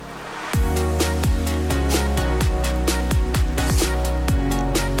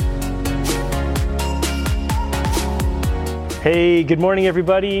Hey, good morning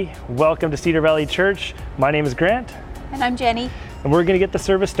everybody. Welcome to Cedar Valley Church. My name is Grant. And I'm Jenny. And we're going to get the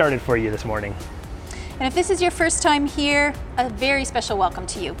service started for you this morning. And if this is your first time here, a very special welcome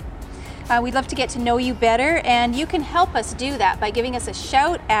to you. We'd love to get to know you better, and you can help us do that by giving us a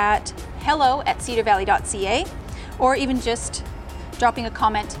shout at hello@cedarvalley.ca, or even just dropping a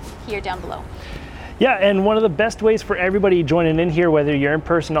comment here down below. Yeah, and one of the best ways for everybody joining in here, whether you're in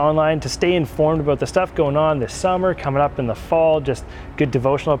person or online, to stay informed about the stuff going on this summer, coming up in the fall, just good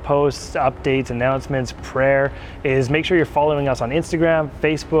devotional posts, updates, announcements, prayer, is make sure you're following us on Instagram,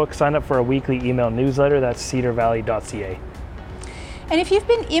 Facebook, sign up for a weekly email newsletter. That's cedarvalley.ca. And if you've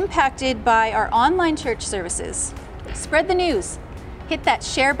been impacted by our online church services, spread the news. Hit that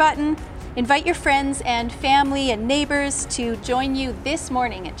share button. Invite your friends and family and neighbors to join you this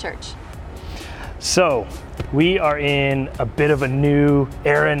morning at church. So, we are in a bit of a new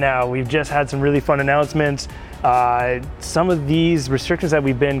era now. We've just had some really fun announcements. Some of these restrictions that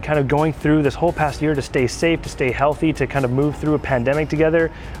we've been kind of going through this whole past year to stay safe, to stay healthy, to kind of move through a pandemic together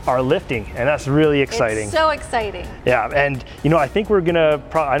are lifting, and that's really exciting. It's so exciting. Yeah, and you know, I think we're gonna,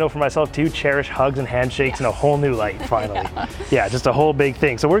 I know for myself too, cherish hugs and handshakes in a whole new light, finally. Yeah, just a whole big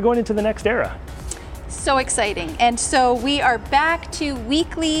thing. So we're going into the next era. So exciting. And so we are back to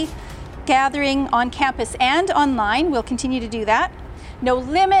weekly gathering on campus and online. We'll continue to do that. No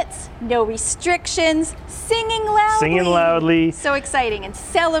limits, no restrictions, singing loudly. Singing loudly. So exciting, and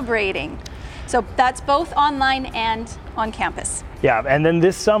celebrating. So that's both online and on campus. Yeah, and then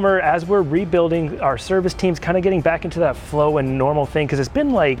this summer, as we're rebuilding our service teams, kind of getting back into that flow and normal thing, because it's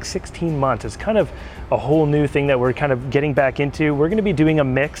been like 16 months. It's kind of a whole new thing that we're kind of getting back into. We're going to be doing a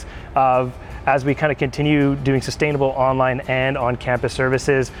mix of, as we kind of continue doing sustainable online and on-campus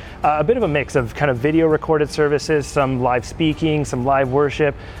services, a bit of a mix of kind of video recorded services, some live speaking, some live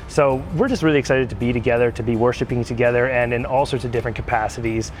worship. So we're just really excited to be together, to be worshiping together, and in all sorts of different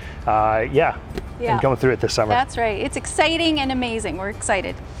capacities. And going through it this summer. That's right. It's exciting and amazing. We're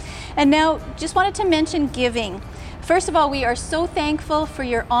excited. And now, just wanted to mention giving. First of all, we are so thankful for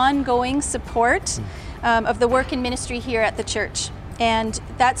your ongoing support of the work and ministry here at the church. And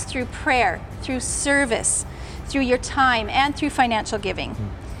that's through prayer, through service, through your time, and through financial giving.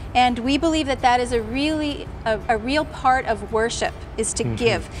 And we believe that that is a real part of worship, is to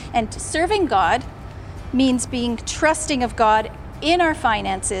give. And serving God means being trusting of God in our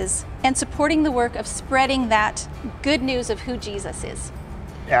finances and supporting the work of spreading that good news of who Jesus is.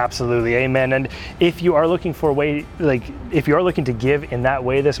 Absolutely, amen. And if you are looking for a way, if you are looking to give in that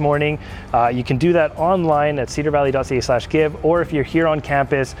way this morning, you can do that online at cedarvalley.ca/give, or if you're here on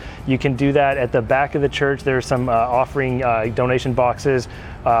campus, you can do that at the back of the church. There's some offering donation boxes.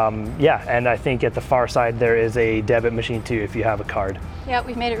 And I think at the far side there is a debit machine too if you have a card. Yeah,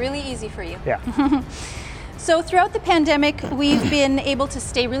 we've made it really easy for you. Yeah. So throughout the pandemic, we've been able to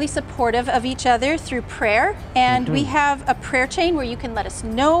stay really supportive of each other through prayer, and we have a prayer chain where you can let us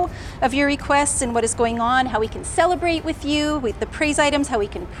know of your requests and what is going on, how we can celebrate with you, with the praise items, how we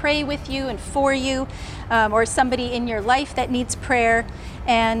can pray with you and for you, or somebody in your life that needs prayer,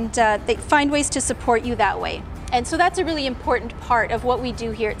 and they find ways to support you that way. And so that's a really important part of what we do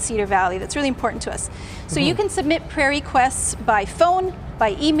here at Cedar Valley. That's really important to us. So you can submit prayer requests by phone,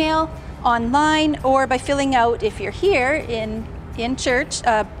 by email, online, or by filling out, if you're here in church,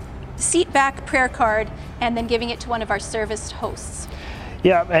 a seat back prayer card and then giving it to one of our service hosts.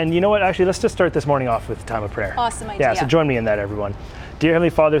 Yeah, and you know what, actually, let's just start this morning off with a time of prayer. Awesome idea. Yeah, so join me in that, everyone. Dear Heavenly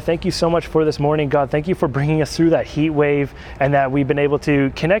Father, thank you so much for this morning. God, thank you for bringing us through that heat wave, and that we've been able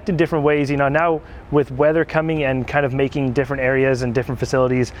to connect in different ways. You know, now with weather coming and kind of making different areas and different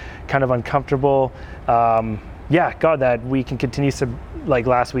facilities kind of uncomfortable, God, that we can continue to, like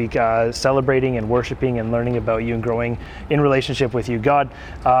last week, celebrating and worshiping and learning about you and growing in relationship with you. God,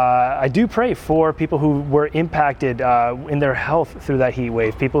 I do pray for people who were impacted in their health through that heat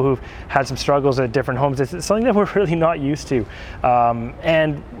wave, people who've had some struggles at different homes. It's something that we're really not used to.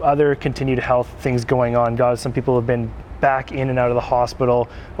 And other continued health things going on. God, some people have been back in and out of the hospital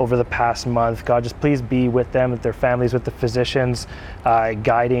over the past month. God, just please be with them, with their families, with the physicians,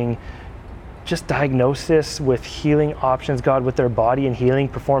 guiding just diagnosis with healing options, God, with their body and healing,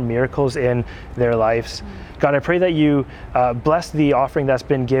 perform miracles in their lives. God, I pray that you bless the offering that's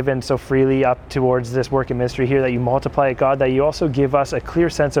been given so freely up towards this work and ministry here, that you multiply it, God, that you also give us a clear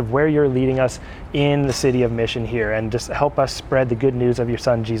sense of where you're leading us in the city of Mission here, and just help us spread the good news of your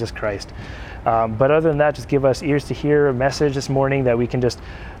Son, Jesus Christ. But other than that, just give us ears to hear a message this morning, that we can just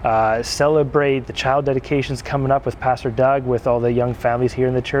celebrate the child dedications coming up with Pastor Doug, with all the young families here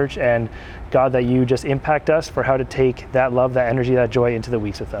in the church, and God, that you just impact us for how to take that love, that energy, that joy into the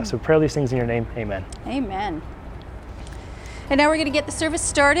weeks with us. So pray all these things in your name. Amen. Amen. And now we're going to get the service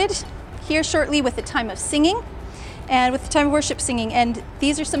started here shortly with a time of singing and with the time of worship singing. And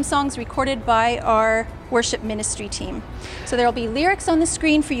these are some songs recorded by our worship ministry team. So there will be lyrics on the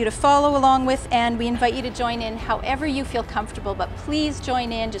screen for you to follow along with, and we invite you to join in however you feel comfortable, but please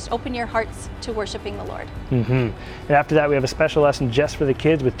join in, just open your hearts to worshiping the Lord. And after that, we have a special lesson just for the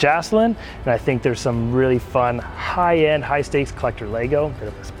kids with Jocelyn, and I think there's some really fun, high-end, high-stakes collector Lego, bit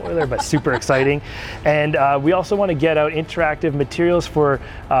of a spoiler, but super exciting. And we also want to get out interactive materials for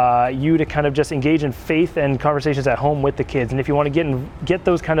you to kind of just engage in faith and conversations at home with the kids. And if you want to get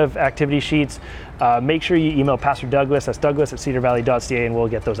those kind of activity sheets, make sure you email Pastor Douglas, that's douglas@cedarvalley.ca, and we'll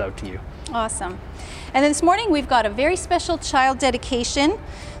get those out to you. Awesome. And then this morning we've got a very special child dedication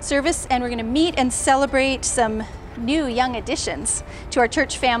service, and we're going to meet and celebrate some new young additions to our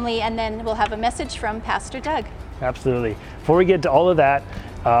church family, and then we'll have a message from Pastor Doug. Absolutely. Before we get to all of that,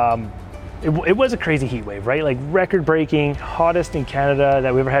 it was a crazy heat wave, right? Like record-breaking, hottest in Canada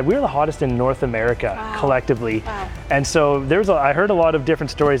that we ever had. We were the hottest in North America collectively. Wow. And so I heard a lot of different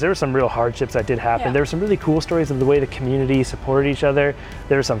stories. There were some real hardships that did happen. Yeah. There were some really cool stories of the way the community supported each other.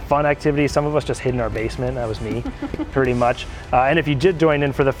 There were some fun activities. Some of us just hid in our basement. That was me, pretty much. And if you did join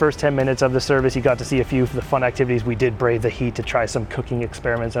in for the first 10 minutes of the service, you got to see a few of the fun activities. We did brave the heat to try some cooking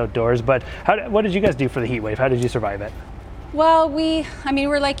experiments outdoors. But what did you guys do for the heat wave? How did you survive it? Well,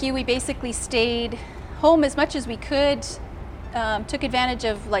 we're like you. We basically stayed home as much as we could, took advantage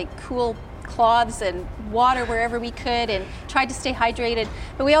of like cool cloths and water wherever we could, and tried to stay hydrated.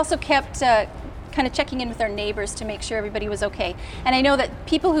 But we also kept kind of checking in with our neighbors to make sure everybody was okay. And I know that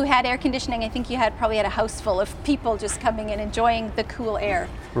people who had air conditioning, I think you probably had a house full of people just coming in, enjoying the cool air.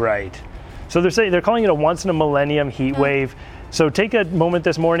 Right. So they're calling it a once in a millennium heat wave. So take a moment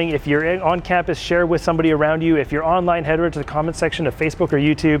this morning. If you're on campus, share with somebody around you. If you're online, head over to the comment section of Facebook or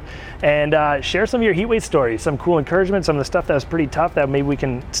YouTube and share some of your heat wave stories, some cool encouragement, some of the stuff that was pretty tough that maybe we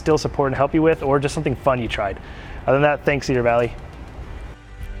can still support and help you with, or just something fun you tried. Other than that, thanks, Cedar Valley.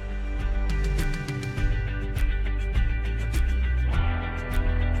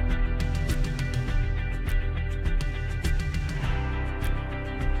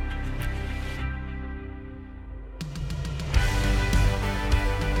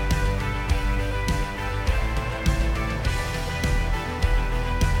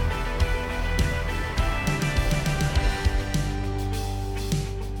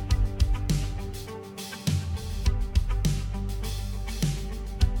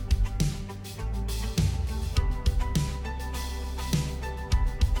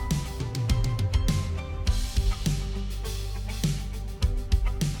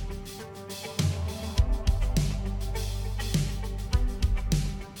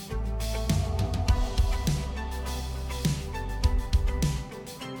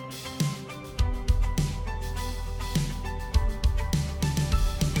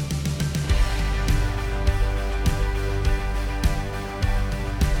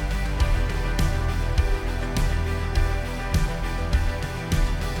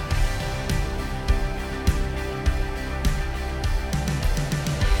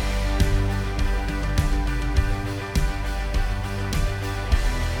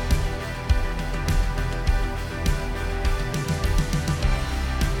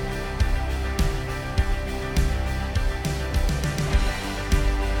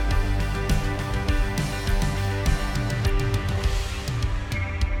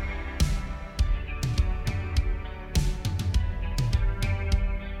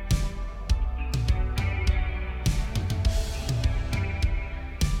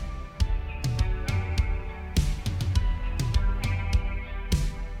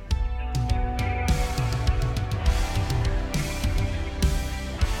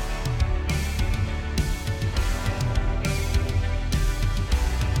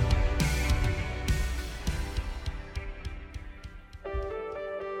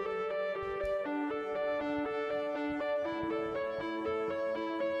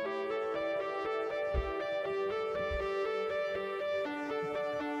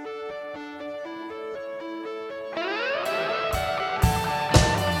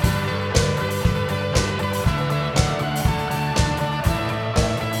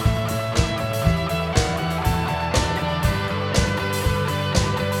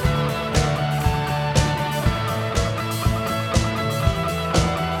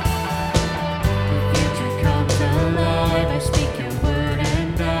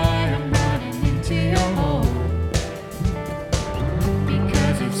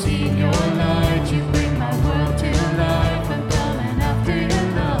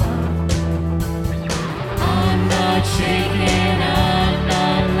 shaking, I'm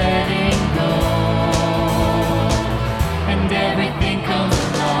not letting go. And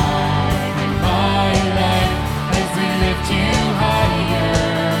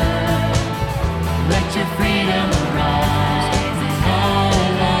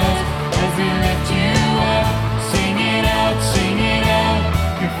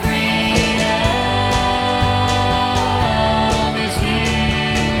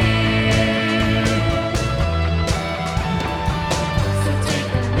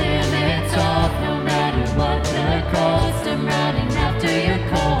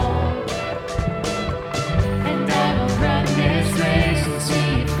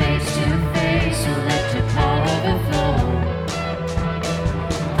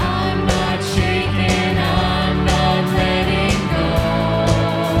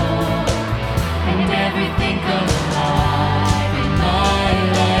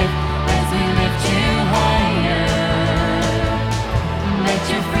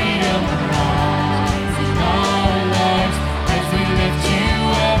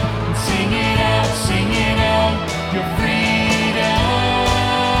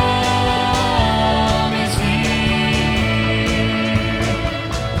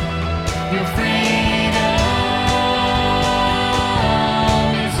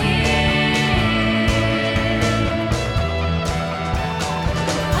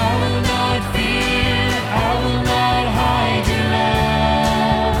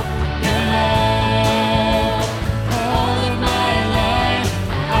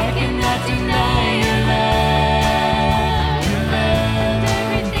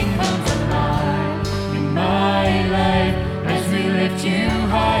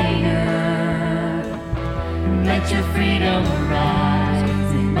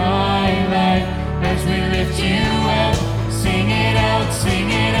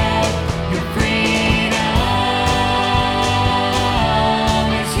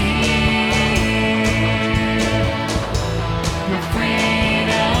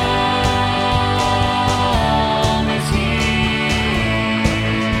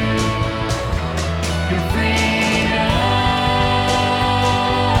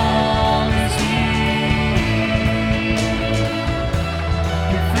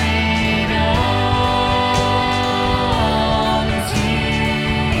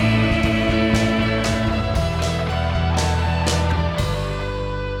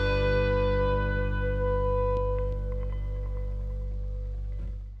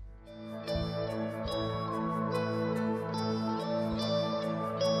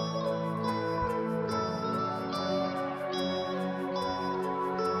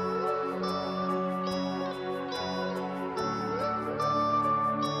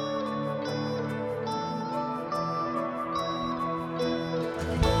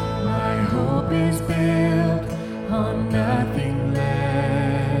hope is built on nothing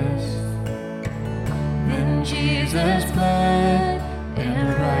less than Jesus' blood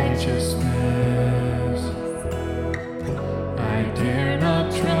and righteousness. I dare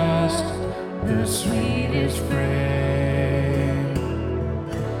not trust the sweetest frame,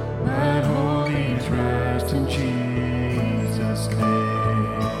 but wholly trust in Jesus' name.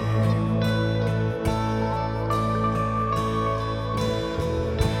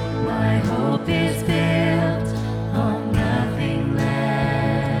 My hope is built on nothing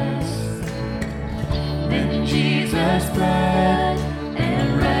less than Jesus' blood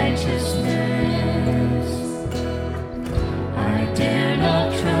and righteousness. I dare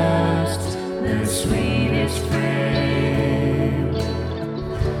not trust the sweetest frame,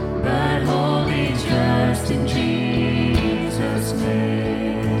 but wholly trust in Jesus' name.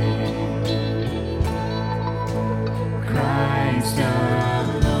 Christ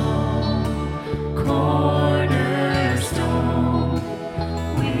alone, cornerstone,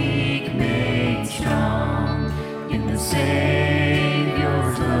 weak made strong in the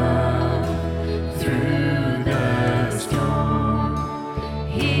Savior's love through the storm.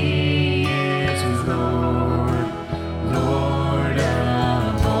 He is Lord, Lord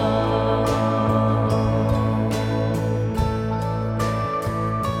of all.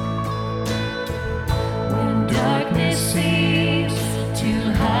 When darkness seems to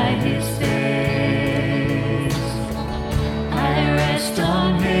hide his face, I rest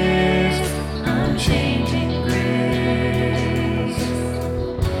on his unchanging grace.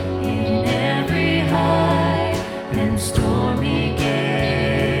 In every high and stormy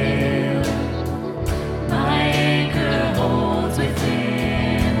gale, my anchor holds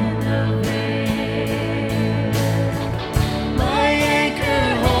within the veil. My anchor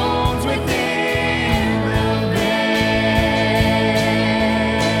holds within the veil.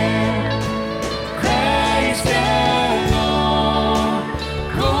 Christ alone,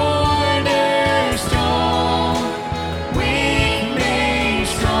 cornerstone, weak made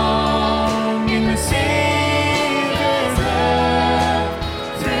strong in the Savior's love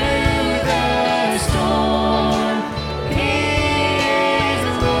through the storm. He is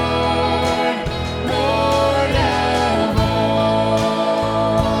Lord, Lord of all.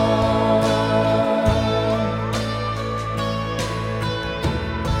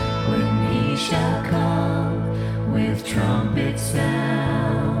 When he shall come with trumpet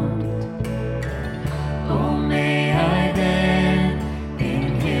sound, oh, may I then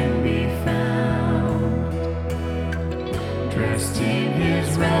in him be found, dressed in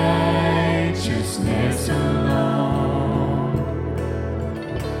his righteousness alone,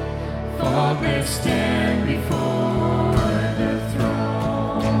 faultless stand before the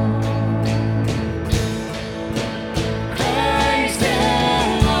throne. Christ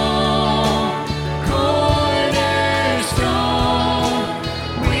alone, cornerstone,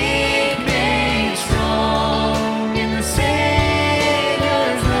 weak made strong in the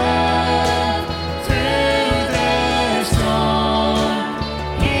Savior's love through the storm.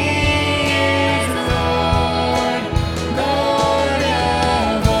 He is Lord, Lord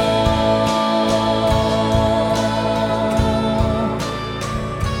of all.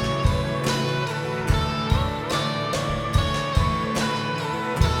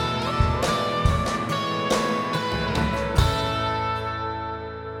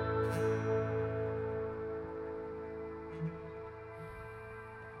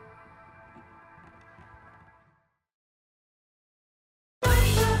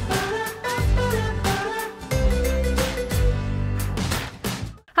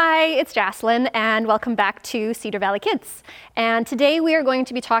 Hi, it's Jocelyn, and welcome back to Cedar Valley Kids. And today we are going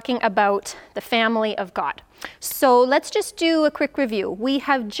to be talking about the family of God. So let's just do a quick review. We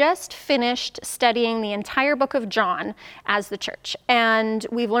have just finished studying the entire book of John as the church, and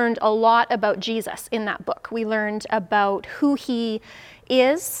we've learned a lot about Jesus in that book. We learned about who he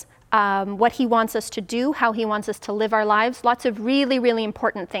is, what he wants us to do, how he wants us to live our lives. Lots of really, really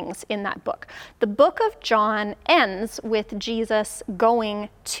important things in that book. The book of John ends with Jesus going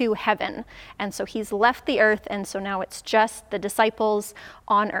to heaven. And so he's left the earth, and so now it's just the disciples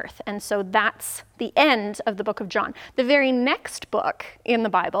on earth. And so that's the end of the book of John. The very next book in the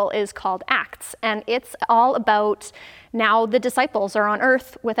Bible is called Acts, and it's all about now the disciples are on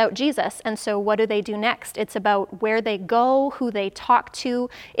earth without Jesus, and so what do they do next? It's about where they go, who they talk to.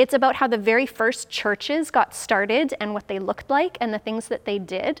 It's about how the very first churches got started and what they looked like and the things that they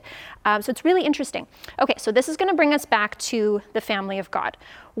did. So it's really interesting. Okay, so this is going to bring us back to the family of God.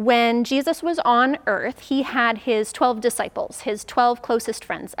 When Jesus was on earth, he had his 12 disciples, his 12 closest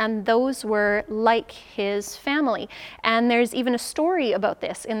friends, and those were like like his family. And there's even a story about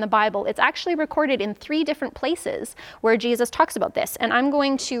this in the Bible. It's actually recorded in 3 different places where Jesus talks about this. And I'm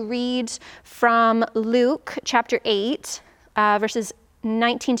going to read from Luke chapter 8, verses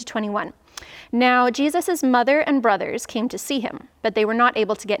 19 to 21. Now, Jesus' mother and brothers came to see him, but they were not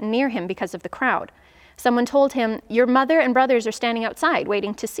able to get near him because of the crowd. Someone told him, "Your mother and brothers are standing outside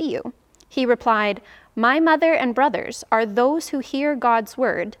waiting to see you." He replied, "My mother and brothers are those who hear God's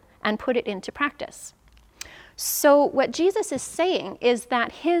word and put it into practice." So what Jesus is saying is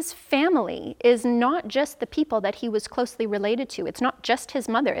that his family is not just the people that he was closely related to. It's not just his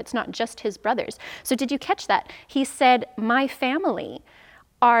mother. It's not just his brothers. So did you catch that? He said, my family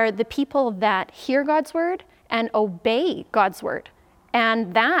are the people that hear God's word and obey God's word.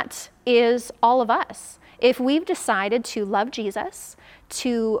 And that is all of us. If we've decided to love Jesus,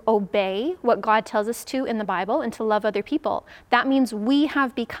 to obey what God tells us to in the Bible, and to love other people, that means we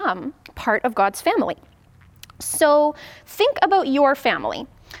have become part of God's family. So think about your family,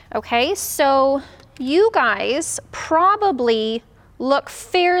 okay? So you guys probably look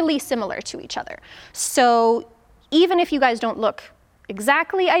fairly similar to each other. So even if you guys don't look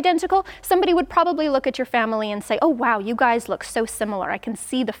exactly identical, somebody would probably look at your family and say, oh wow, you guys look so similar. I can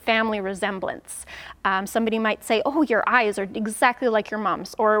see the family resemblance. Somebody might say, oh, your eyes are exactly like your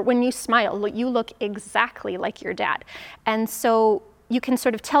mom's. Or when you smile, you look exactly like your dad. And so you can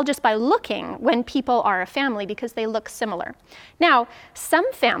sort of tell just by looking when people are a family because they look similar. Now,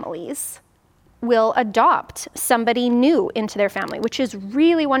 some families will adopt somebody new into their family, which is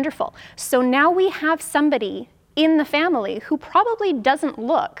really wonderful. So now we have somebody in the family who probably doesn't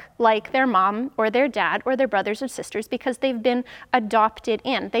look like their mom or their dad or their brothers or sisters because they've been adopted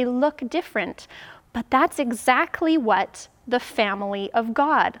in. They look different, but that's exactly what the family of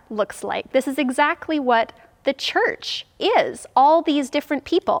God looks like. This is exactly what the church is. All these different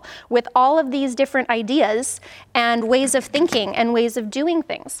people with all of these different ideas and ways of thinking and ways of doing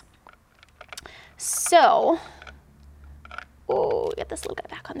things. So, get this little guy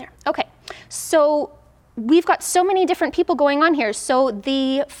back on there. Okay, so we've got so many different people going on here. So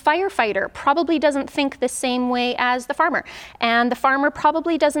the firefighter probably doesn't think the same way as the farmer. And the farmer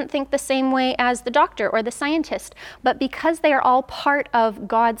probably doesn't think the same way as the doctor or the scientist. But because they are all part of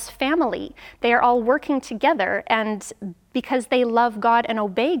God's family, they are all working together, and because they love God and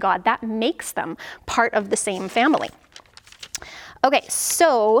obey God, that makes them part of the same family. Okay,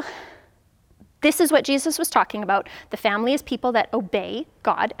 so this is what Jesus was talking about. The family is people that obey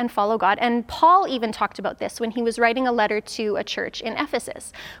God and follow God. And Paul even talked about this when he was writing a letter to a church in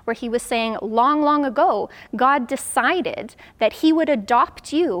Ephesus, where he was saying, long, long ago, God decided that he would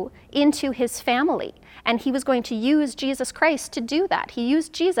adopt you into his family. And he was going to use Jesus Christ to do that. He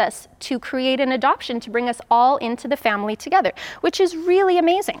used Jesus to create an adoption to bring us all into the family together, which is really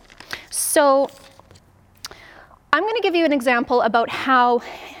amazing. So I'm going to give you an example about how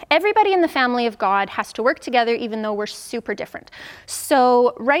everybody in the family of God has to work together even though we're super different.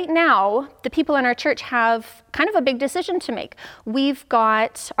 So right now, the people in our church have kind of a big decision to make. We've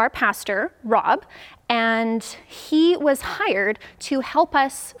got our pastor, Rob, and he was hired to help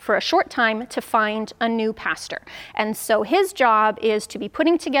us for a short time to find a new pastor. And so his job is to be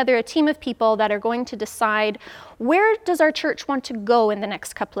putting together a team of people that are going to decide, where does our church want to go in the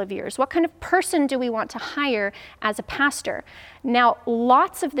next couple of years? What kind of person do we want to hire as a pastor? Now,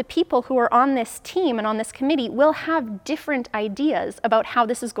 lots of the people who are on this team and on this committee will have different ideas about how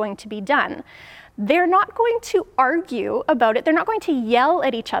this is going to be done. They're not going to argue about it. They're not going to yell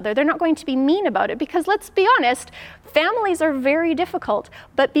at each other. They're not going to be mean about it because, let's be honest, families are very difficult.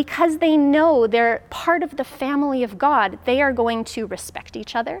 But because they know they're part of the family of God, they are going to respect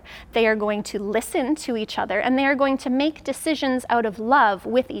each other. They are going to listen to each other. And they are going to make decisions out of love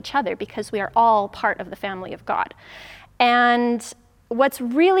with each other because we are all part of the family of God. And what's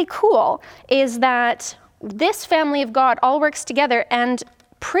really cool is that this family of God all works together, and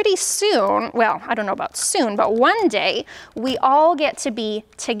pretty soon, well, I don't know about soon, but one day we all get to be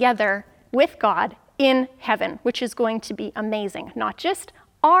together with God in heaven, which is going to be amazing. Not just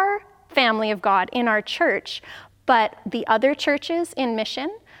our family of God in our church, but the other churches in Mission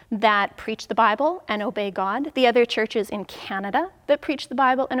that preach the Bible and obey God, the other churches in Canada that preach the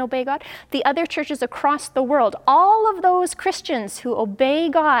Bible and obey God, the other churches across the world. All of those Christians who obey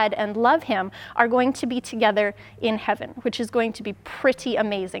God and love him are going to be together in heaven, which is going to be pretty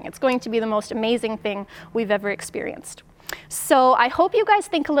amazing. It's going to be the most amazing thing we've ever experienced. So I hope you guys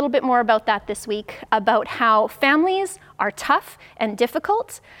think a little bit more about that this week, about how families are tough and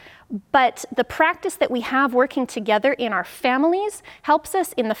difficult, but the practice that we have working together in our families helps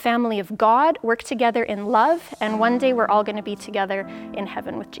us in the family of God work together in love, and one day we're all going to be together in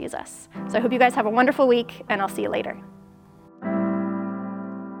heaven with Jesus. So I hope you guys have a wonderful week, and I'll see you later.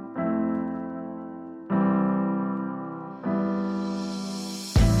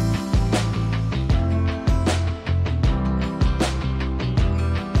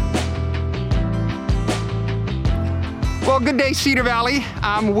 Well, good day, Cedar Valley.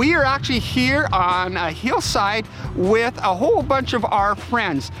 We are actually here on a hillside with a whole bunch of our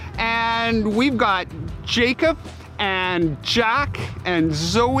friends. And we've got Jacob and Jack and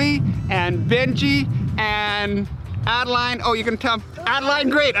Zoe and Benji and Adeline. Oh, you can tell Adeline,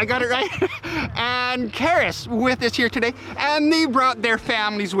 great, I got it right. And Karis with us here today. And they brought their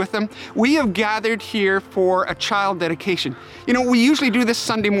families with them. We have gathered here for a child dedication. You know, we usually do this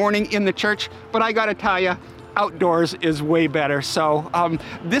Sunday morning in the church, but I gotta tell you, outdoors is way better, so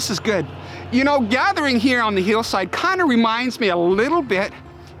this is good. You know, gathering here on the hillside kind of reminds me a little bit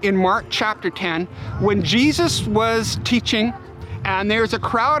in Mark chapter 10 when Jesus was teaching and there's a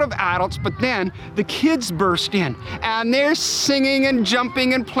crowd of adults, but then the kids burst in and they're singing and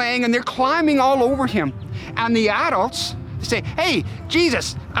jumping and playing and they're climbing all over him. And the adults say, "Hey,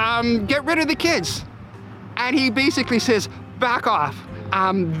 Jesus, get rid of the kids." And he basically says, "Back off.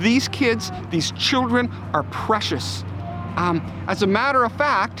 These kids, these children are precious. As a matter of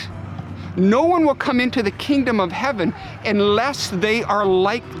fact, no one will come into the kingdom of heaven unless they are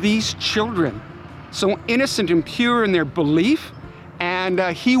like these children. So innocent and pure in their belief." And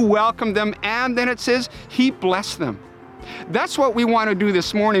he welcomed them, and then it says he blessed them. That's what we want to do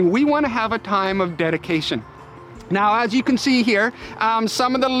this morning. We want to have a time of dedication. Now, as you can see here,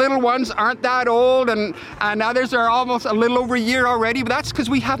 some of the little ones aren't that old, and others are almost a little over a year already, but that's because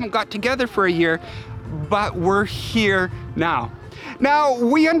we haven't got together for a year, but we're here now. Now,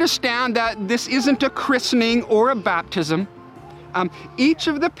 we understand that this isn't a christening or a baptism. Each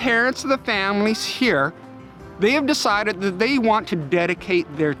of the parents of the families here, they have decided that they want to dedicate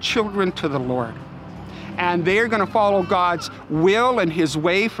their children to the Lord. And they are going to follow God's will and his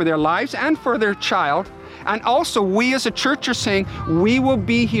way for their lives and for their child. And also, we as a church are saying we will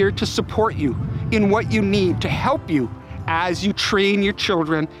be here to support you in what you need, to help you as you train your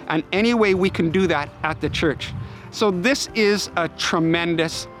children, and any way we can do that at the church. So this is a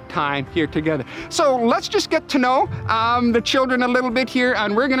tremendous time here together. So let's just get to know the children a little bit here,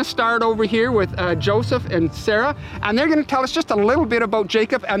 and we're going to start over here with Joseph and Sarah, and they're going to tell us just a little bit about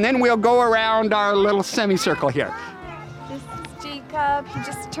Jacob, and then we'll go around our little semicircle here. This is Jacob. He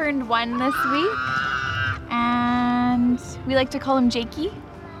just turned 1 this week. And we like to call him Jakey.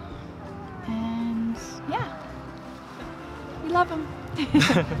 And yeah, we love him.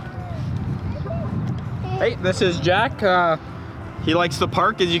 Hey, this is Jack. He likes the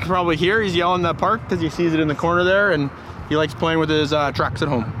park, as you can probably hear. He's yelling the park because he sees it in the corner there, and he likes playing with his trucks at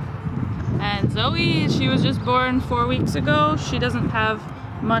home. And Zoe, she was just born 4 weeks ago. She doesn't have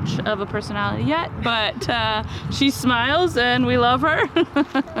much of a personality yet, but she smiles and we love her.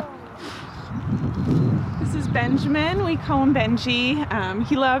 This is Benjamin. We call him Benji.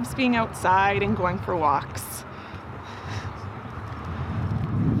 He loves being outside and going for walks.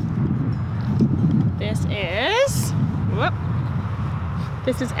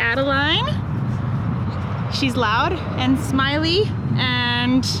 This is Adeline. She's loud and smiley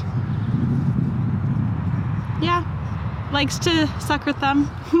and yeah, likes to suck her thumb.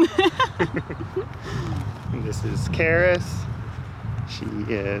 This is Karis. She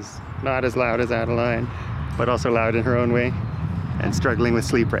is not as loud as Adeline, but also loud in her own way and struggling with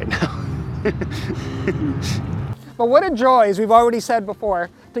sleep right now. But what a joy, as we've already said before,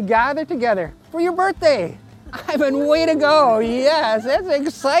 to gather together for your birthday. I mean, way to go. Yes, that's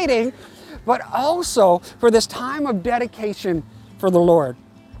exciting. But also for this time of dedication for the Lord.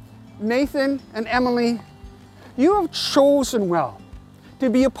 Nathan and Emily, you have chosen well to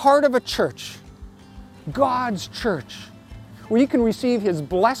be a part of a church, God's church, where you can receive his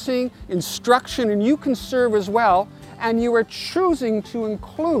blessing, instruction, and you can serve as well. And you are choosing to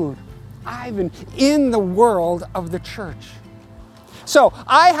include Ivan in the world of the church. So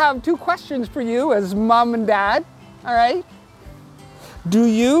I have 2 questions for you as mom and dad, all right? Do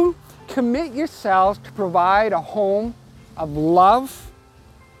you commit yourselves to provide a home of love,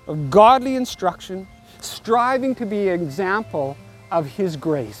 of godly instruction, striving to be an example of his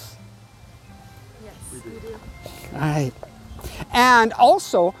grace? Yes, we do. All right. And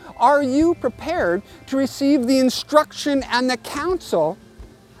also, are you prepared to receive the instruction and the counsel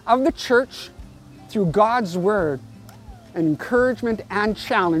of the church through God's word an encouragement and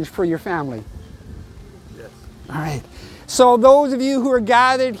challenge for your family? Yes. All right. So those of you who are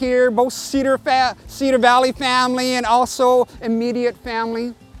gathered here, both Cedar Valley family and also immediate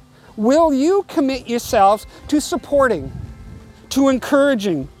family, will you commit yourselves to supporting, to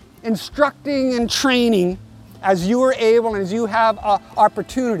encouraging, instructing, and training as you are able and as you have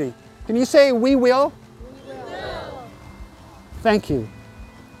opportunity? Can you say, we will? We will. Thank you.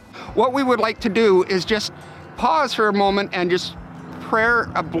 What we would like to do is just pause for a moment and just say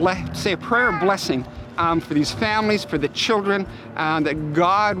a prayer of blessing for these families, for the children, that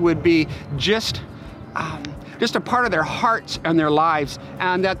God would be just a part of their hearts and their lives,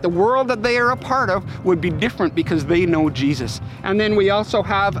 and that the world that they are a part of would be different because they know Jesus. And then we also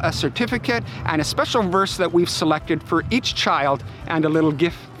have a certificate and a special verse that we've selected for each child and a little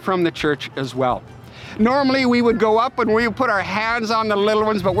gift from the church as well. Normally we would go up and we would put our hands on the little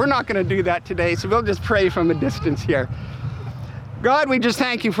ones, but we're not going to do that today, so we'll just pray from a distance here. God, we just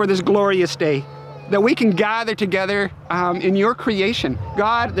thank you for this glorious day, that we can gather together in your creation.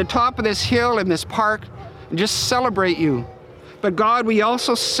 God, at the top of this hill in this park, and just celebrate you. But God, we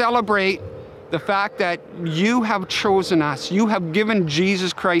also celebrate the fact that you have chosen us. You have given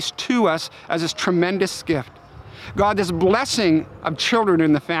Jesus Christ to us as this tremendous gift. God, this blessing of children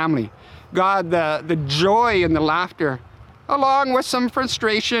in the family. God, the joy and the laughter, along with some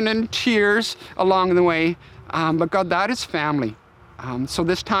frustration and tears along the way. But God, that is family. So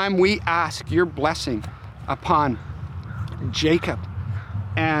this time we ask your blessing upon Jacob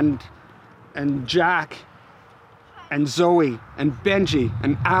and Jack and Zoe and Benji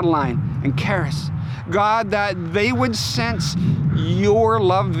and Adeline and Karis. God, that they would sense your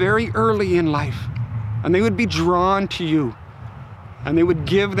love very early in life, and they would be drawn to you, and they would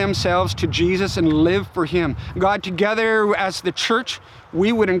give themselves to Jesus and live for him. God, together as the church,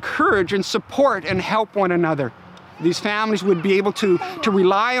 we would encourage and support and help one another. These families would be able to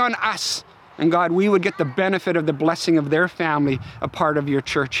rely on us, and God, we would get the benefit of the blessing of their family, a part of your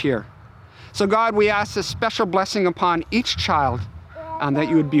church here. So God, we ask this special blessing upon each child, and that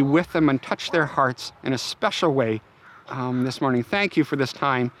you would be with them and touch their hearts in a special way this morning. Thank you for this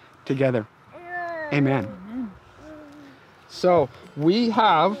time together. Amen. So we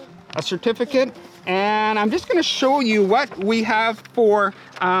have a certificate, and I'm just going to show you what we have for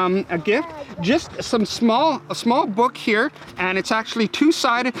a gift. Just a small book here, and it's actually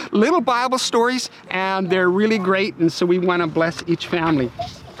two-sided, little Bible stories, and they're really great, and so we want to bless each family.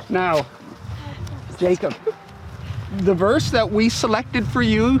 Now, Jacob, the verse that we selected for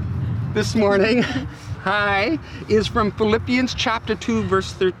you this morning, is from Philippians chapter 2,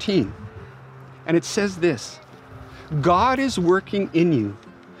 verse 13. And it says this: God is working in you,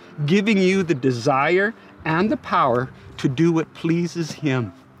 giving you the desire and the power to do what pleases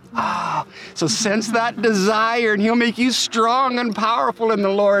him. So sense that desire, and he'll make you strong and powerful in the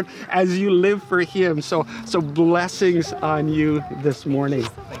Lord as you live for him. So blessings on you this morning.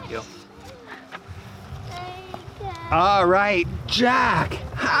 Thank you. All right, Jack.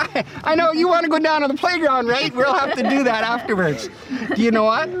 Hi. I know you want to go down to the playground, right? We'll have to do that afterwards. Do you know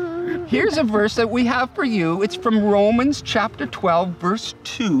what? Here's a verse that we have for you. It's from Romans chapter 12, verse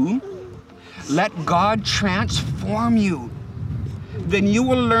 2. Let God transform you. Then you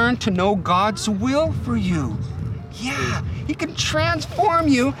will learn to know God's will for you. Yeah, he can transform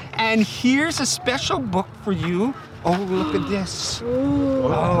you. And here's a special book for you. Oh, look at this.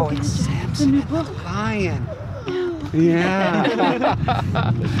 Oh, it's Samson and the Lion. Yeah.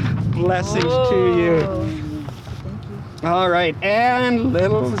 Blessings to you. All right, and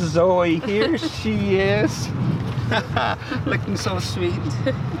little Zoe, here she is. Looking so sweet.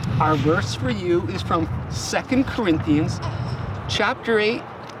 Our verse for you is from 2 Corinthians chapter 8,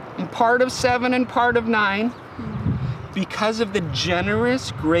 and part of 7 and part of 9. Because of the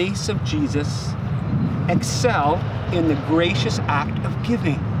generous grace of Jesus, excel in the gracious act of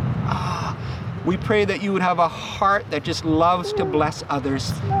giving. We pray that you would have a heart that just loves to bless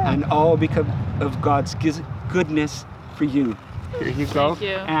others, and all because of God's goodness for you. Here you go. Thank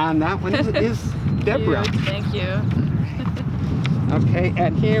you. And that one is Deborah. Thank you. Okay,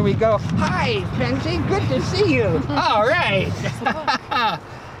 and here we go. Hi, Benji. Good to see you. All right.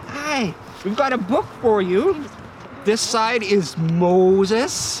 Hi. We've got a book for you. This side is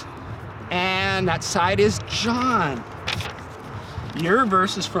Moses, and that side is John. Your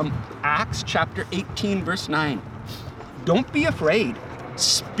verse is from Acts chapter 18, verse 9. Don't be afraid.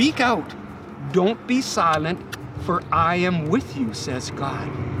 Speak out. Don't be silent, for I am with you, says God.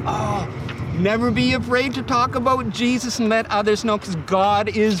 Oh, never be afraid to talk about Jesus and let others know, because God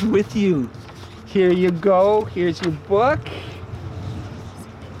is with you. Here you go. Here's your book.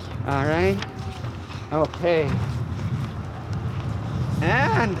 All right. Okay.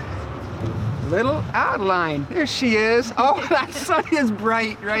 And little Adeline, there she is. Oh, that sun is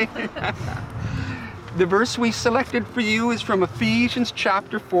bright, right? The verse we selected for you is from Ephesians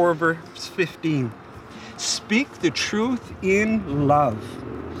chapter 4, verse 15. Speak the truth in love,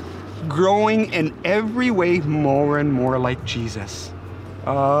 growing in every way more and more like Jesus.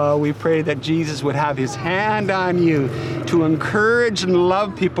 We pray that Jesus would have his hand on you to encourage and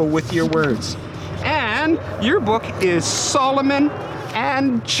love people with your words. And your book is Solomon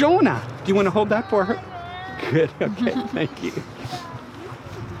and Jonah. Do you want to hold that for her? Good, okay, thank you.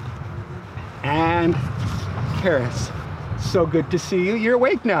 And Karis, so good to see you. You're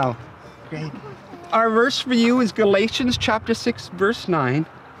awake now. Great. Our verse for you is Galatians chapter 6, verse 9.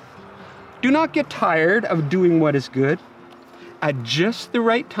 Do not get tired of doing what is good. At just the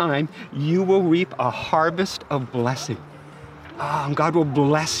right time, you will reap a harvest of blessing. God will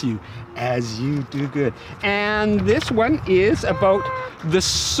bless you as you do good. And this one is about the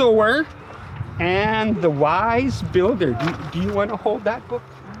sower and the wise builder. Do you want to hold that book?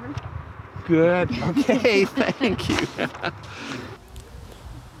 Good. Okay, thank you.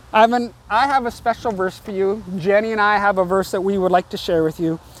 Ivan, I have a special verse for you. Jenny and I have a verse that we would like to share with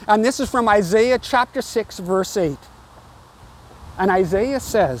you. And this is from Isaiah chapter 6, verse 8. And Isaiah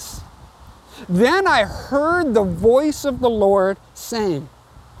says, Then I heard the voice of the Lord saying,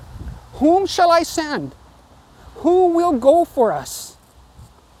 Whom shall I send? Who will go for us?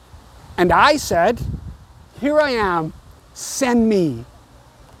 And I said, Here I am, send me.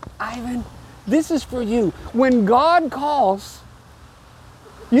 Ivan, this is for you. When God calls,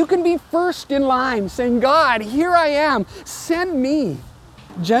 you can be first in line saying, God, here I am, send me.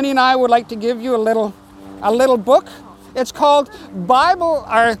 Jenny and I would like to give you a little book. It's called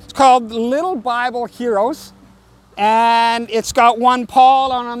Little Bible Heroes. And it's got one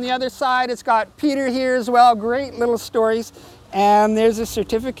Paul, and on the other side it's got Peter here as well. Great little stories. And there's a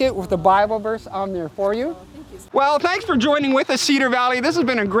certificate with a Bible verse on there for you. Well, thanks for joining with us, Cedar Valley. This has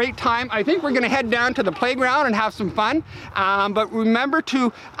been a great time. I think we're going to head down to the playground and have some fun. But remember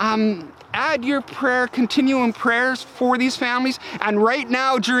to add your continuum prayers for these families. And right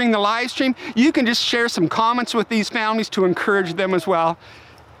now, during the live stream, you can just share some comments with these families to encourage them as well.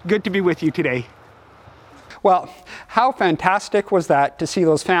 Good to be with you today. Well, how fantastic was that to see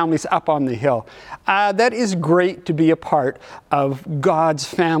those families up on the hill? That is great to be a part of God's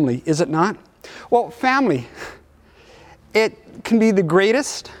family, is it not? Well, family, it can be the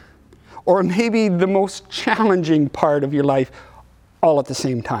greatest or maybe the most challenging part of your life all at the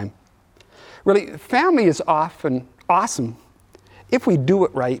same time. Really, family is often awesome if we do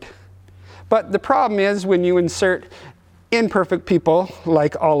it right. But the problem is when you insert imperfect people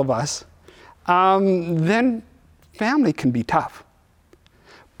like all of us, then family can be tough.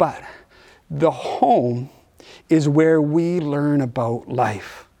 But the home is where we learn about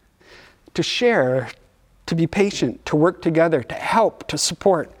life. To share, to be patient, to work together, to help, to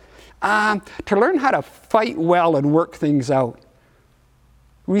support, to learn how to fight well and work things out.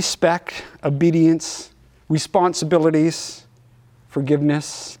 Respect, obedience, responsibilities,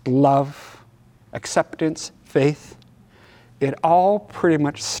 forgiveness, love, acceptance, faith. It all pretty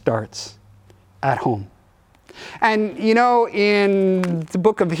much starts at home. And you know, in the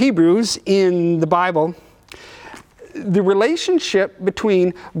book of Hebrews in the Bible, the relationship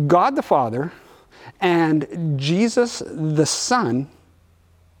between God the Father and Jesus the Son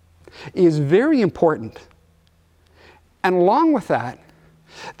is very important. And along with that,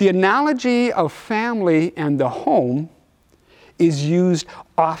 the analogy of family and the home is used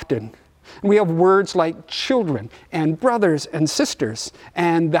often. We have words like children and brothers and sisters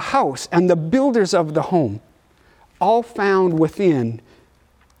and the house and the builders of the home, all found within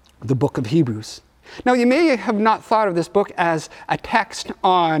the book of Hebrews. Now, you may have not thought of this book as a text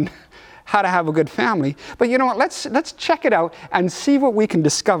on how to have a good family, but you know what, let's check it out and see what we can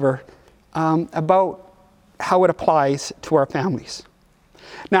discover about how it applies to our families.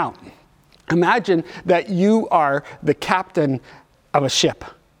 Now, imagine that you are the captain of a ship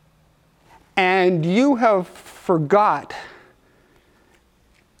and you have forgot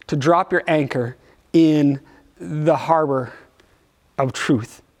to drop your anchor in the harbor of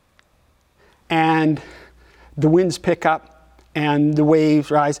truth. And the winds pick up and the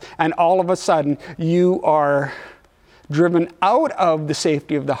waves rise, and all of a sudden you are driven out of the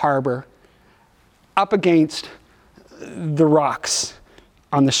safety of the harbor up against the rocks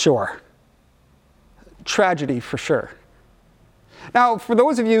on the shore. Tragedy for sure. Now, for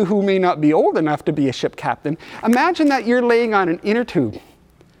those of you who may not be old enough to be a ship captain, imagine that you're laying on an inner tube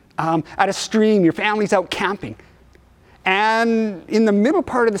at a stream, your family's out camping, And in the middle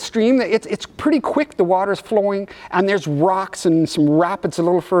part of the stream, it's pretty quick. The water's flowing, and there's rocks and some rapids a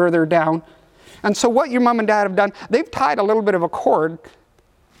little further down. And so what your mom and dad have done, they've tied a little bit of a cord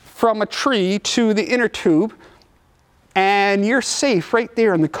from a tree to the inner tube, and you're safe right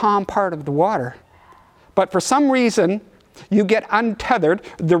there in the calm part of the water. But for some reason, you get untethered,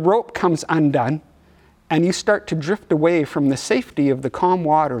 the rope comes undone, and you start to drift away from the safety of the calm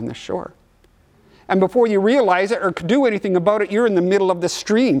water and the shore. And before you realize it or could do anything about it, you're in the middle of the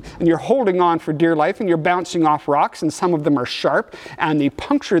stream and you're holding on for dear life and you're bouncing off rocks, and some of them are sharp and they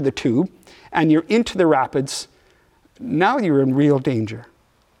puncture the tube, and you're into the rapids. Now you're in real danger.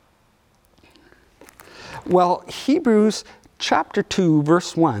 Well, Hebrews chapter 2,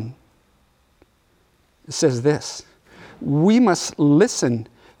 verse 1 says this: we must listen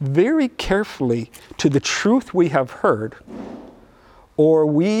very carefully to the truth we have heard, or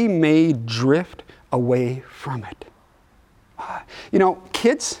we may drift away from it. You know,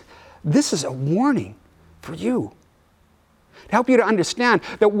 kids, this is a warning for you. To help you to understand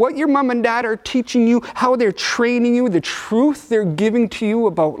that what your mom and dad are teaching you, how they're training you, the truth they're giving to you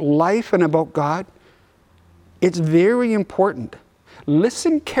about life and about God, it's very important.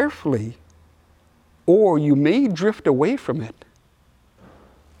 Listen carefully, or you may drift away from it,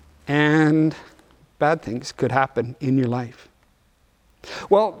 and bad things could happen in your life.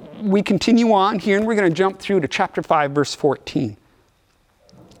 Well, we continue on here, and we're going to jump through to chapter 5, verse 14.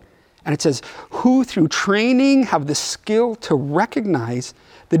 And it says, who through training have the skill to recognize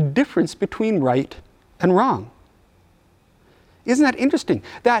the difference between right and wrong. Isn't that interesting?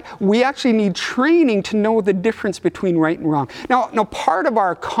 That we actually need training to know the difference between right and wrong. Now, part of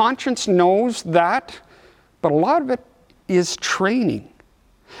our conscience knows that, but a lot of it is training.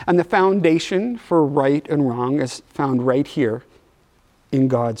 And the foundation for right and wrong is found right here in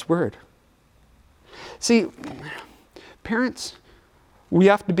God's Word. See, parents, we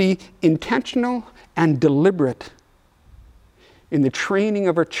have to be intentional and deliberate in the training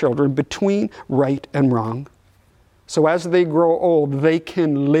of our children between right and wrong, so as they grow old, they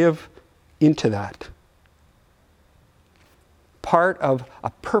can live into that. Part of a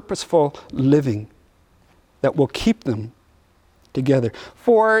purposeful living that will keep them together.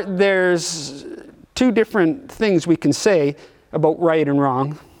 For there's two different things we can say about right and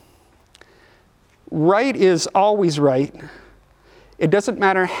wrong. Right is always right. It doesn't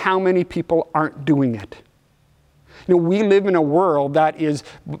matter how many people aren't doing it. You know, we live in a world that is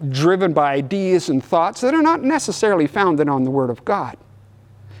driven by ideas and thoughts that are not necessarily founded on the Word of God.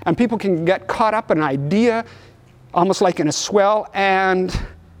 And people can get caught up in an idea, almost like in a swell, and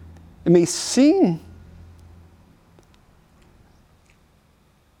it may seem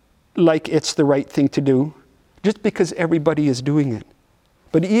like it's the right thing to do, just because everybody is doing it.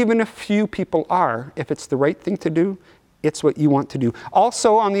 But even if few people are, if it's the right thing to do, it's what you want to do.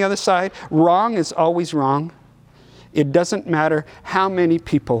 Also, on the other side, wrong is always wrong. It doesn't matter how many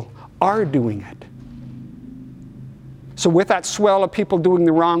people are doing it. So with that swell of people doing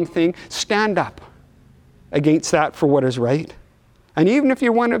the wrong thing, stand up against that for what is right. And even if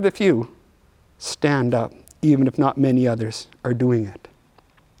you're one of the few, stand up, even if not many others are doing it.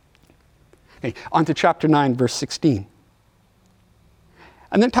 Okay, on to chapter 9, verse 16.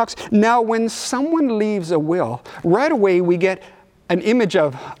 And then it talks, now when someone leaves a will, right away we get an image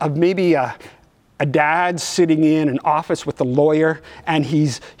of maybe a dad sitting in an office with a lawyer, and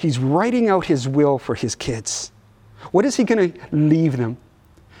he's writing out his will for his kids. What is he going to leave them?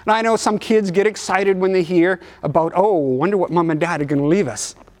 And I know some kids get excited when they hear about, oh, wonder what mom and dad are going to leave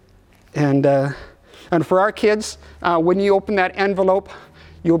us. And for our kids, when you open that envelope,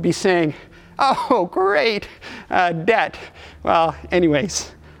 you'll be saying, oh, great, debt. Well,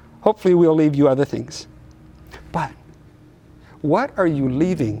 anyways, hopefully we'll leave you other things. But what are you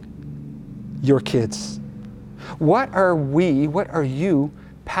leaving your kids? What are you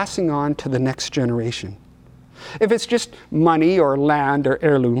passing on to the next generation? If it's just money or land or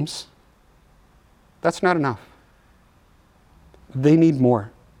heirlooms, that's not enough. They need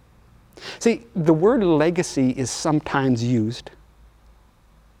more. See, the word legacy is sometimes used.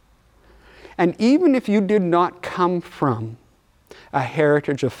 And even if you did not come from a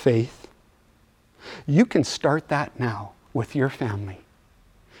heritage of faith, you can start that now with your family.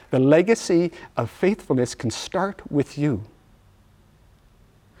 The legacy of faithfulness can start with you.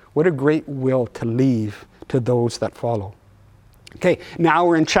 What a great will to leave to those that follow. Okay, now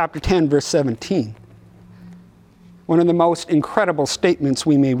we're in chapter 10, verse 17. One of the most incredible statements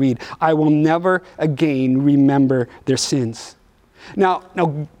we may read, I will never again remember their sins. Now,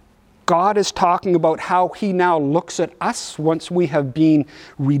 God is talking about how he now looks at us once we have been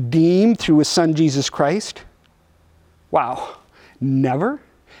redeemed through his son Jesus Christ. Wow. Never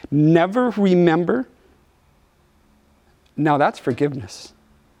remember. Now that's forgiveness.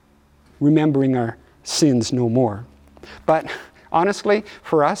 Remembering our sins no more. But honestly,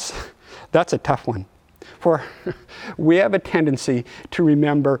 for us, that's a tough one. For we have a tendency to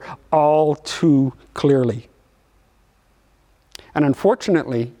remember all too clearly. And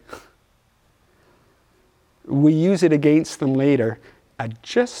unfortunately, we use it against them later at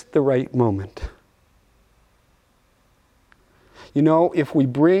just the right moment. You know, if we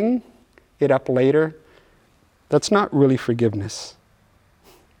bring it up later, that's not really forgiveness.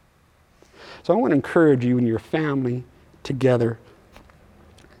 So I want to encourage you and your family together.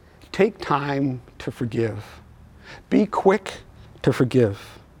 Take time to forgive. Be quick to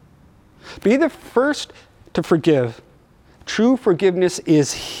forgive. Be the first to forgive. True forgiveness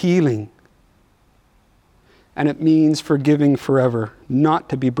is healing. And it means forgiving forever, not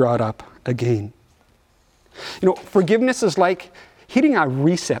to be brought up again. You know, forgiveness is like hitting a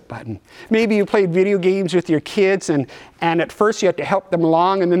reset button. Maybe you played video games with your kids and at first you had to help them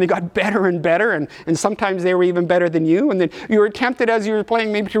along and then they got better and better and sometimes they were even better than you, and then you were tempted as you were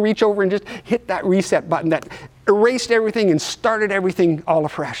playing maybe to reach over and just hit that reset button that erased everything and started everything all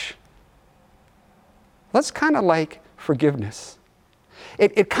afresh. That's kind of like forgiveness.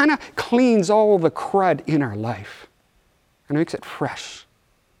 It kind of cleans all the crud in our life and makes it fresh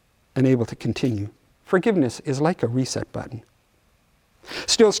and able to continue. Forgiveness is like a reset button.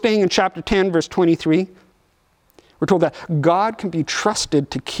 Still staying in chapter 10, verse 23, we're told that God can be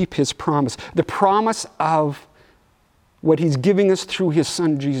trusted to keep his promise, the promise of what he's giving us through his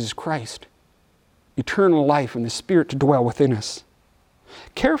Son, Jesus Christ, eternal life and the Spirit to dwell within us.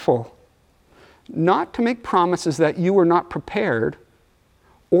 Careful not to make promises that you are not prepared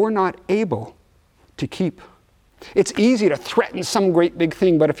or not able to keep. It's easy to threaten some great big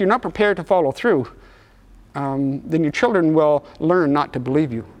thing, but if you're not prepared to follow through, then your children will learn not to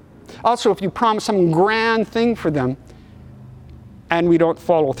believe you. Also, if you promise some grand thing for them and we don't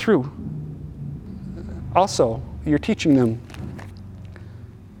follow through, also, you're teaching them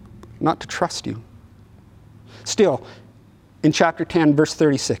not to trust you. Still, in chapter 10, verse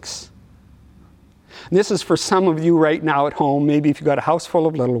 36, this is for some of you right now at home, maybe if you've got a house full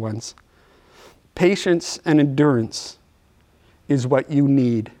of little ones. Patience and endurance is what you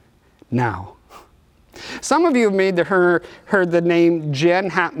need now. Some of you have heard the name Jen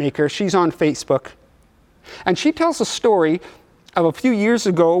Hatmaker. She's on Facebook. And she tells a story of a few years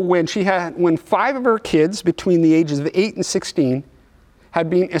ago when 5 of her kids between the ages of 8 and 16 had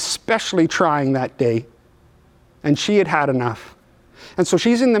been especially trying that day. And she had had enough. And so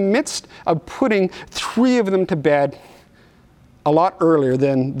she's in the midst of putting 3 of them to bed a lot earlier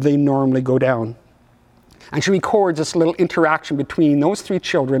than they normally go down. And she records this little interaction between those 3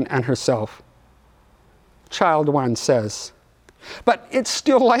 children and herself. Child 1 says, "But it's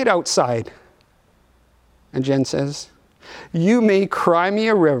still light outside." And Jen says, "You may cry me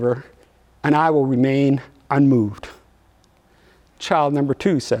a river and I will remain unmoved." Child number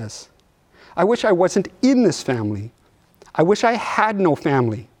 2 says, "I wish I wasn't in this family. I wish I had no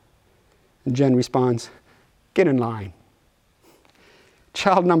family." And Jen responds, "Get in line."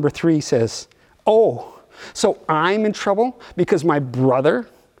 Child number 3 says, "Oh, so I'm in trouble because my brother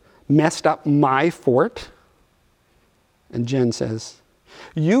messed up my fort?" And Jen says,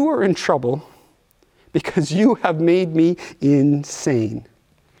 "You are in trouble because you have made me insane.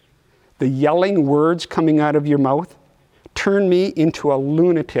 The yelling words coming out of your mouth turned me into a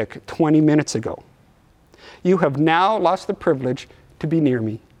lunatic 20 minutes ago. You have now lost the privilege to be near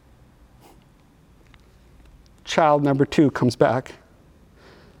me." Child number 2 comes back.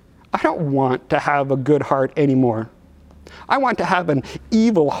 "I don't want to have a good heart anymore. I want to have an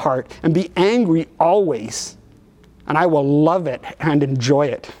evil heart and be angry always. And I will love it and enjoy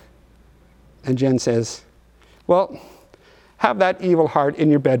it." And Jen says, "Well, have that evil heart in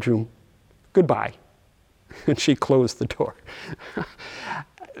your bedroom. Goodbye." And she closed the door.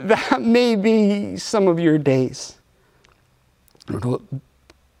 That may be some of your days.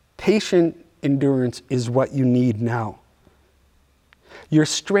 Patient endurance is what you need now. Your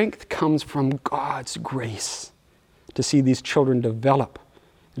strength comes from God's grace to see these children develop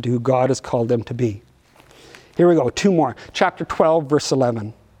into who God has called them to be. Here we go, 2 more. Chapter 12, verse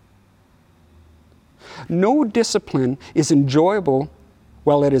 11. "No discipline is enjoyable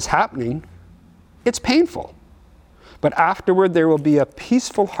while it is happening. It's painful. But afterward there will be a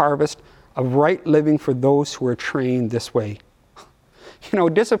peaceful harvest of right living for those who are trained this way." You know,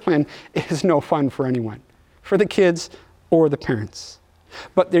 discipline is no fun for anyone, for the kids or the parents.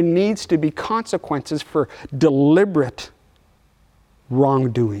 But there needs to be consequences for deliberate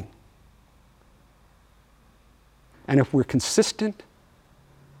wrongdoing. And if we're consistent,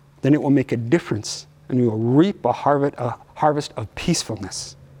 then it will make a difference and we will reap a harvest of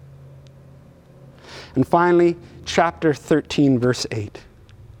peacefulness. And finally, chapter 13, verse 8.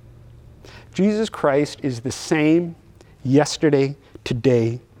 Jesus Christ is the same yesterday,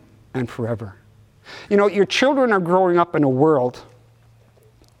 today, and forever. You know, your children are growing up in a world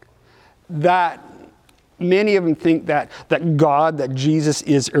that many of them think that God, that Jesus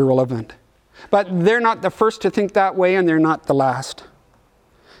is irrelevant. But they're not the first to think that way, and they're not the last.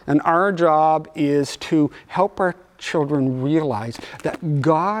 And our job is to help our children realize that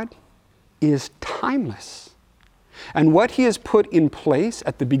God is timeless. And what He has put in place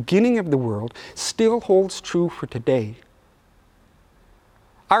at the beginning of the world still holds true for today.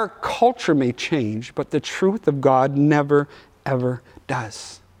 Our culture may change, but the truth of God never, ever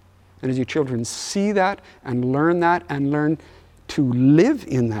does. And as your children see that and learn to live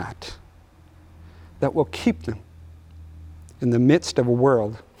in that, that will keep them in the midst of a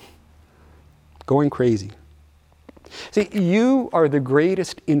world going crazy. See, you are the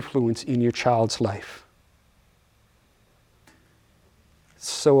greatest influence in your child's life.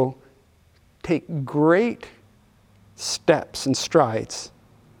 So take great steps and strides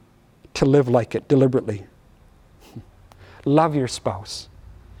to live like it deliberately. Love your spouse.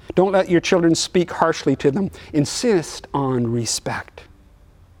 Don't let your children speak harshly to them. Insist on respect.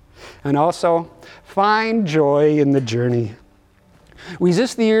 And also, find joy in the journey.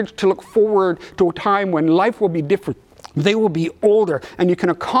 Resist the urge to look forward to a time when life will be different. They will be older and you can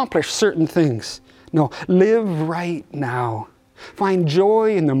accomplish certain things. No, live right now. Find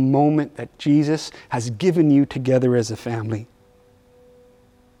joy in the moment that Jesus has given you together as a family.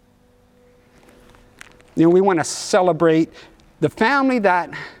 You know, we want to celebrate the family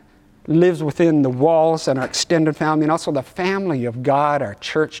that lives within the walls and our extended family, and also the family of God, our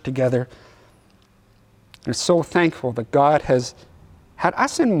church together. I'm so thankful that God has had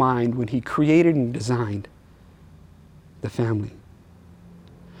us in mind when He created and designed the family.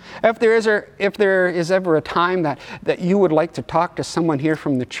 If there is ever a time that you would like to talk to someone here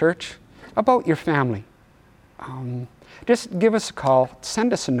from the church about your family, just give us a call,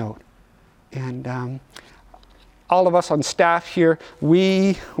 send us a note. And all of us on staff here,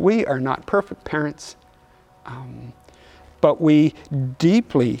 we are not perfect parents, but we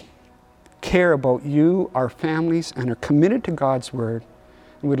deeply care about you, our families, and are committed to God's Word.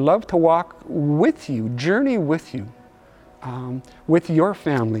 And we'd love to walk with you, journey with you, with your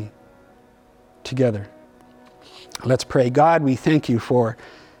family together. Let's pray. God, we thank you for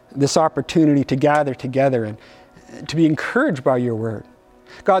this opportunity to gather together and to be encouraged by your Word.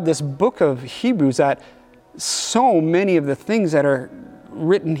 God, this book of Hebrews, that so many of the things that are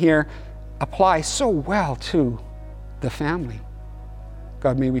written here apply so well to the family.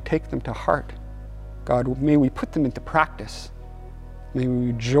 God, may we take them to heart. God, may we put them into practice. May we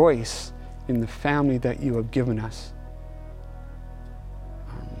rejoice in the family that you have given us.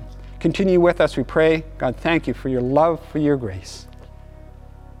 Continue with us, we pray. God, thank you for your love, for your grace.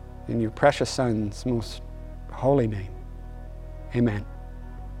 In your precious Son's most holy name. Amen.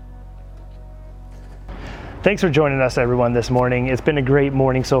 Thanks for joining us, everyone, this morning. It's been a great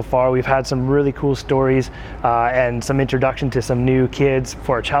morning so far. We've had some really cool stories and some introduction to some new kids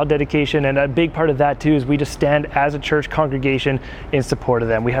for our child dedication. And a big part of that, too, is we just stand as a church congregation in support of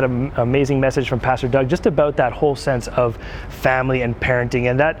them. We had an amazing message from Pastor Doug just about that whole sense of family and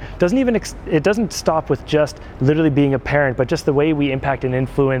parenting. And that doesn't it doesn't stop with just literally being a parent, but just the way we impact and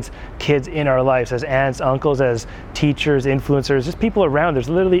influence kids in our lives as aunts, uncles, as teachers, influencers, just people around. There's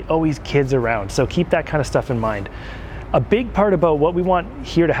literally always kids around. So keep that kind of stuff in mind. A big part about what we want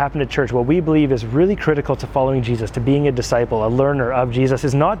here to happen at church, what we believe is really critical to following Jesus, to being a disciple, a learner of Jesus,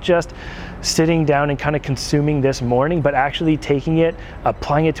 is not just sitting down and kind of consuming this morning, but actually taking it,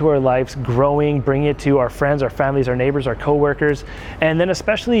 applying it to our lives, growing, bringing it to our friends, our families, our neighbors, our coworkers, and then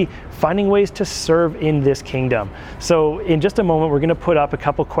especially finding ways to serve in this kingdom. So in just a moment, we're going to put up a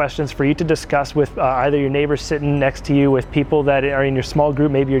couple questions for you to discuss with either your neighbors sitting next to you, with people that are in your small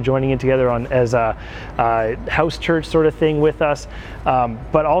group. Maybe you're joining in together as a house church sort of thing with us.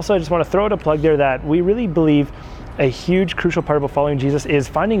 But also I just want to throw out a plug there that we really believe a huge crucial part about following Jesus is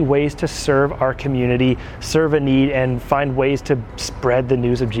finding ways to serve our community, serve a need, and find ways to spread the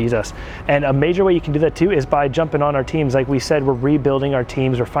news of Jesus. And a major way you can do that too is by jumping on our teams. Like we said, we're rebuilding our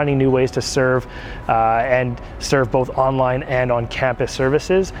teams. We're finding new ways to serve and serve both online and on campus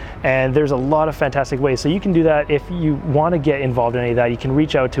services. And there's a lot of fantastic ways. So you can do that. If you want to get involved in any of that, you can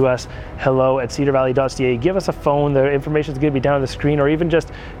reach out to us, hello@cedarvalley.ca. Give us a phone. The information is going to be down on the screen, or even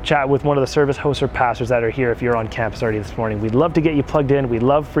just chat with one of the service hosts or pastors that are here if you're on campus. campus already this morning. We'd love to get you plugged in. We'd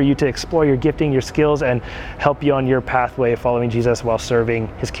love for you to explore your gifting, your skills, and help you on your pathway of following Jesus while serving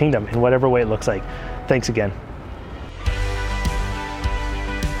his kingdom in whatever way it looks like. Thanks again.